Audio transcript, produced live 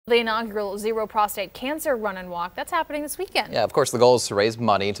The inaugural Zero Prostate Cancer Run and Walk, that's happening this weekend. Yeah, of course, the goal is to raise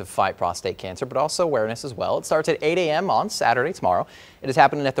money to fight prostate cancer, but also awareness as well. It starts at 8 a.m. on Saturday, tomorrow. It is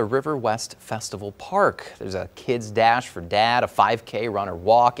happening at the River West Festival Park. There's a kids dash for dad, a 5K run or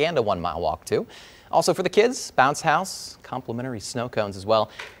walk, and a 1-mile walk too. Also for the kids, bounce house, complimentary snow cones as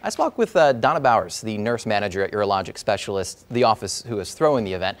well. I spoke with Donna Bowers, the nurse manager at Urologic Specialist, the office who is throwing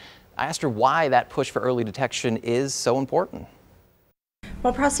the event. I asked her why that push for early detection is so important.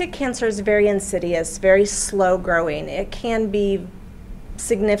 Well, prostate cancer is very insidious, very slow growing. It can be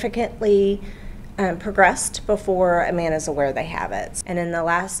significantly progressed before a man is aware they have it. And in the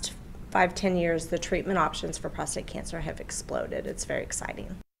last 5-10 years, the treatment options for prostate cancer have exploded. It's very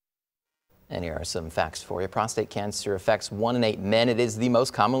exciting. And here are some facts for you. Prostate cancer affects 1 in 8 men. It is the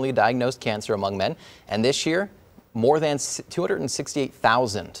most commonly diagnosed cancer among men. And this year, more than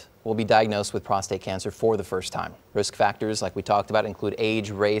 268,000 will be diagnosed with prostate cancer for the first time. Risk factors, like we talked about, include age,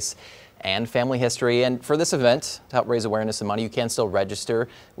 race, and family history. And for this event, to help raise awareness and money, you can still register.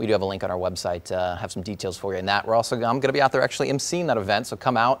 We do have a link on our website to have some details for you in that. I'm going to be out there actually emceeing that event, so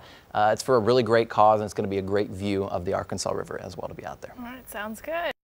come out. It's for a really great cause, and it's going to be a great view of the Arkansas River as well to be out there. All right, sounds good.